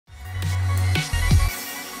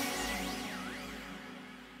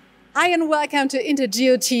Hi and welcome to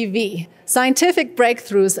INTERGEO TV. Scientific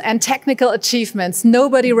breakthroughs and technical achievements.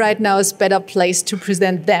 Nobody right now is better placed to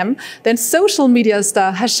present them than social media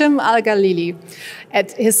star Hashem Al-Ghaili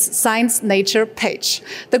at his Science Nature page.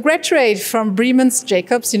 The graduate from Bremen's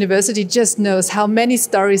Jacobs University just knows how many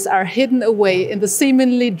stories are hidden away in the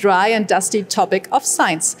seemingly dry and dusty topic of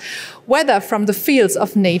science. Whether from the fields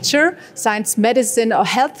of nature, science, medicine or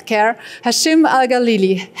healthcare, Hashem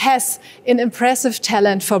Al-Ghaili has an impressive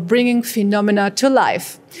talent for bringing phenomena to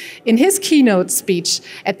life. In his keynote speech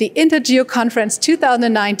at the INTERGEO Conference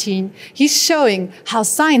 2019, he's showing how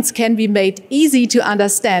science can be made easy to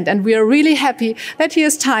understand, and we are really happy that he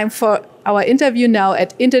has time for our interview now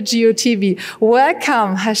at INTERGEO TV.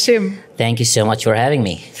 Welcome, Hashem. Thank you so much for having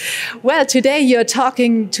me. Well, today you're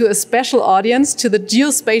talking to a special audience, to the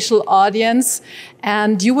geospatial audience,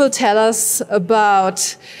 and you will tell us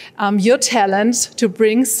about your talent to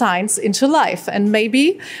bring science into life. And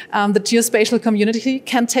maybe the geospatial community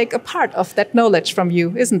can take a part of that knowledge from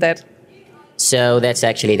you, isn't that? So that's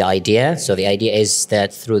actually the idea. So the idea is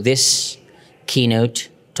that through this keynote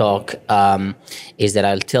talk is that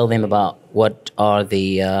I'll tell them about what are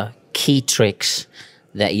the key tricks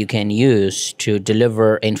that you can use to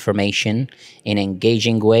deliver information in an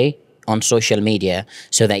engaging way on social media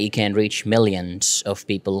so that you can reach millions of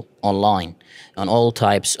people online on all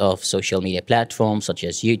types of social media platforms such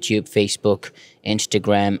as YouTube, Facebook,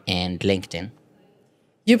 Instagram, and LinkedIn.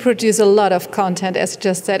 You produce a lot of content, as you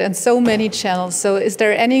just said, and so many channels. So is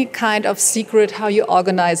there any kind of secret how you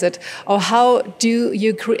organize it? Or how do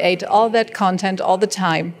you create all that content all the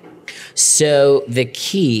time? So the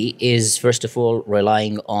key is, first of all,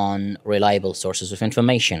 relying on reliable sources of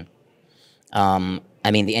information. I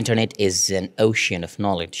mean, the internet is an ocean of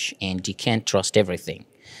knowledge and you can't trust everything.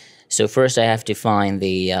 So first I have to find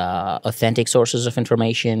the authentic sources of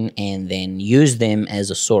information and then use them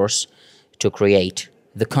as a source to create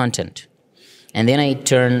the content. And then I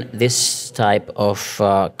turn this type of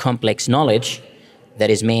complex knowledge that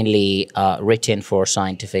is mainly written for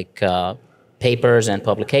scientific papers and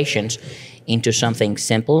publications into something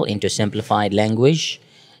simple, into simplified language,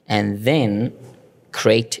 and then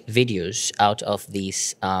create videos out of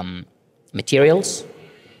these materials.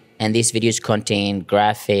 And these videos contain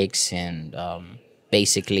graphics and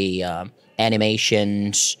basically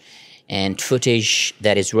animations and footage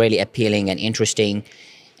that is really appealing and interesting.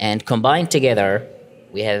 And combined together,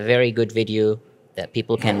 we have a very good video that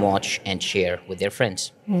people can watch and share with their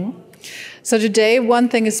friends. Mm-hmm. So today, one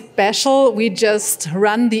thing is special. We just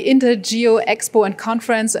run the INTERGEO Expo and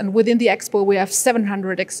Conference, and within the Expo, we have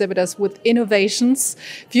 700 exhibitors with innovations,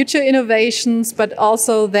 future innovations, but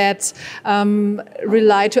also that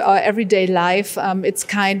rely to our everyday life. It's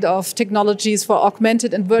kind of technologies for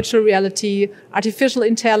augmented and virtual reality, artificial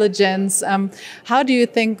intelligence. How do you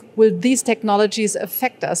think will these technologies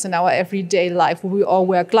affect us in our everyday life? Will we all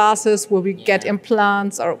wear glasses? Will we get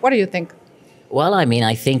implants? Or what do you think? Well, I mean,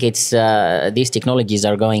 I think it's these technologies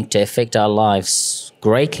are going to affect our lives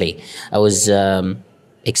greatly. I was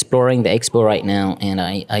exploring the expo right now, and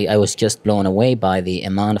I was just blown away by the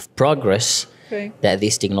amount of progress that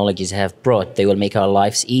these technologies have brought. They will make our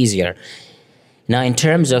lives easier. Now, in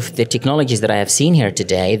terms of the technologies that I have seen here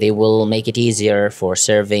today, they will make it easier for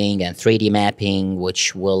surveying and 3D mapping,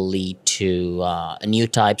 which will lead to new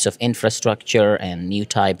types of infrastructure and new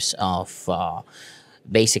types of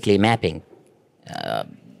basically mapping.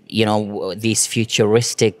 You know, these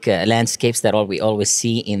futuristic landscapes that we always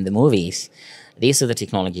see in the movies. These are the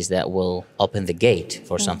technologies that will open the gate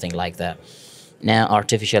for something like that. Now,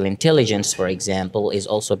 artificial intelligence, for example, is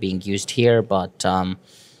also being used here, but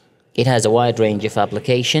it has a wide range of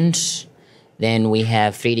applications. Then we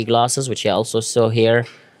have 3D glasses, which I also saw here.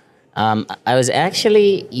 I was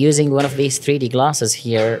actually using one of these 3D glasses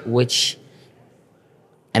here, which,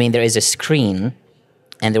 I mean, there is a screen,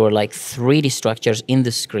 and there were like 3D structures in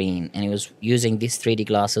the screen, and it was using these 3D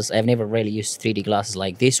glasses. I've never really used 3D glasses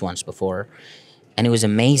like these ones before, and it was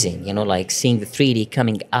amazing, you know, like seeing the 3D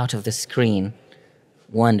coming out of the screen.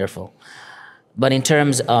 Wonderful. But in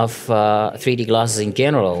terms of 3D glasses in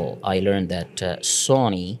general, I learned that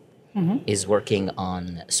Sony is working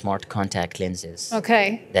on smart contact lenses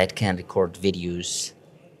that can record videos,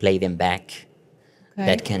 play them back,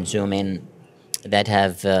 that can zoom in, that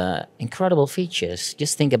have incredible features.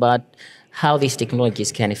 Just think about how these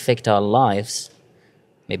technologies can affect our lives.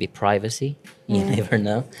 Maybe privacy, you never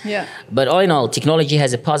know. Yeah. But all in all, technology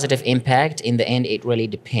has a positive impact. In the end, it really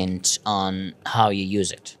depends on how you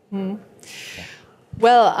use it.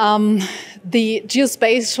 Well, the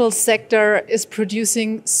geospatial sector is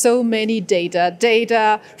producing so many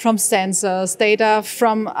data from sensors, data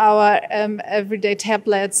from our everyday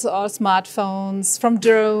tablets or smartphones, from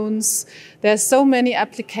drones. There's so many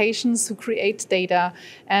applications who create data,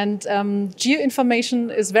 and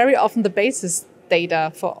geoinformation is very often the basis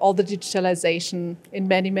data for all the digitalization in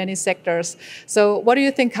many sectors. So what do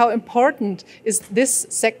you think, how important is this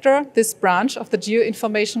sector, this branch of the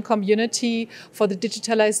geoinformation community for the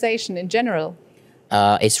digitalization in general?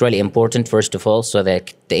 It's really important, first of all, so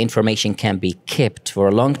that the information can be kept for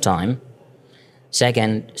a long time.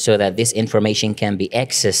 Second, so that this information can be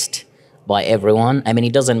accessed by everyone. I mean,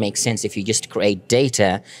 it doesn't make sense if you just create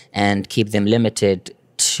data and keep them limited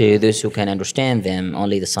to those who can understand them,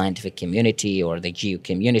 only the scientific community or the geo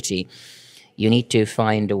community. You need to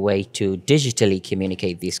find a way to digitally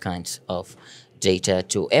communicate these kinds of data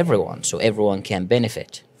to everyone, so everyone can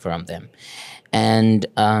benefit from them. And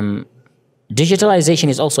digitalization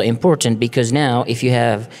is also important because now if you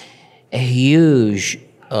have a huge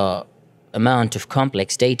amount of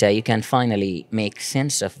complex data, you can finally make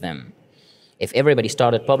sense of them. If everybody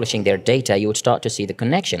started publishing their data, you would start to see the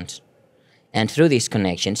connections. And through these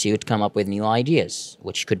connections, you would come up with new ideas,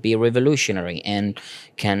 which could be revolutionary and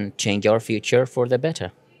can change our future for the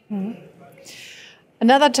better. Mm-hmm.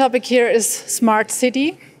 Another topic here is smart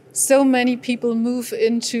city. So many people move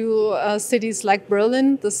into cities like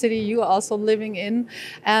Berlin, the city you are also living in.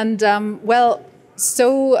 And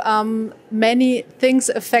so many things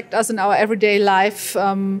affect us in our everyday life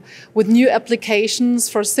with new applications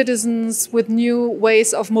for citizens, with new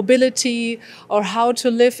ways of mobility or how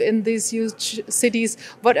to live in these huge cities.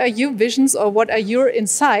 What are your visions or what are your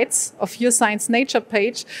insights of your Science Nature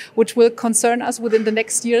page, which will concern us within the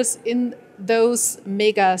next years in those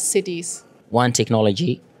mega cities? One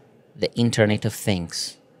technology, the Internet of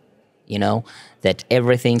Things. You know, that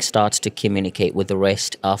everything starts to communicate with the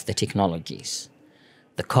rest of the technologies.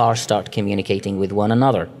 The cars start communicating with one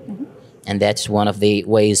another. Mm-hmm. And that's one of the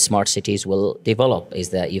ways smart cities will develop, is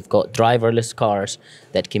that you've got driverless cars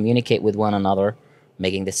that communicate with one another,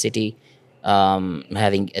 making the city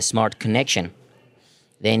having a smart connection.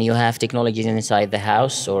 Then you have technologies inside the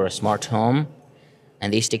house or a smart home,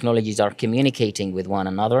 and these technologies are communicating with one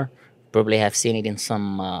another. Probably have seen it in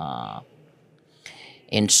some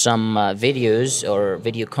videos or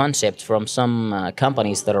video concepts from some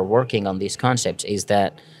companies that are working on these concepts, is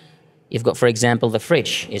that you've got, for example, the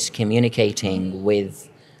fridge is communicating with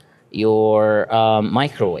your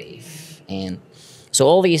microwave. And so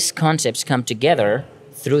all these concepts come together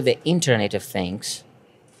through the Internet of Things,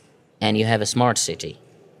 and you have a smart city.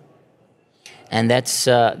 And that's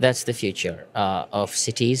the future of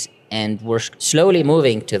cities, and we're slowly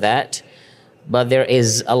moving to that. But there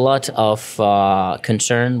is a lot of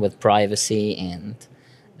concern with privacy and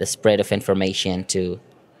the spread of information to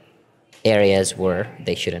areas where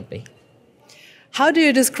they shouldn't be. How do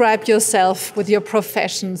you describe yourself with your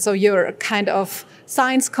profession? So you're a kind of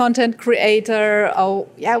science content creator. Oh,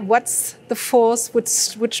 yeah. What's the force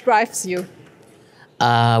which drives you?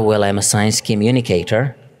 Well, I'm a science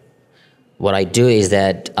communicator. What I do is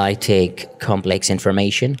that I take complex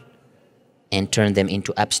information and turn them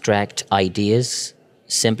into abstract ideas,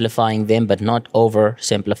 simplifying them, but not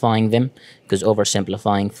oversimplifying them, because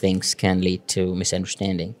oversimplifying things can lead to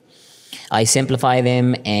misunderstanding. I simplify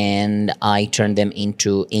them and I turn them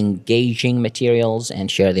into engaging materials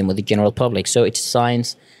and share them with the general public. So it's a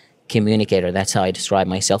science communicator. That's how I describe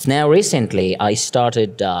myself. Now, recently, I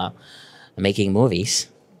started making movies.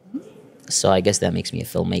 So I guess that makes me a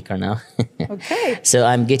filmmaker now. Okay. So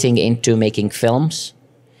I'm getting into making films.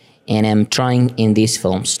 And I'm trying in these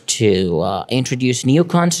films to introduce new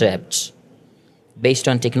concepts based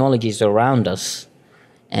on technologies around us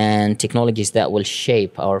and technologies that will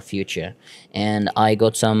shape our future. And I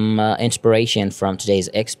got some inspiration from today's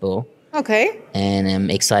expo. Okay. And I'm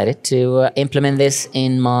excited to implement this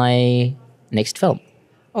in my next film.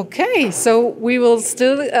 Okay, so we will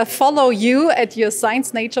still follow you at your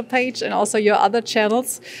Science Nature page and also your other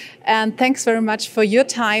channels. And thanks very much for your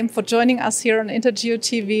time, for joining us here on INTERGEO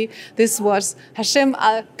TV. This was Hashem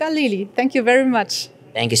Al-Ghaili. Thank you very much.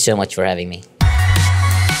 Thank you so much for having me.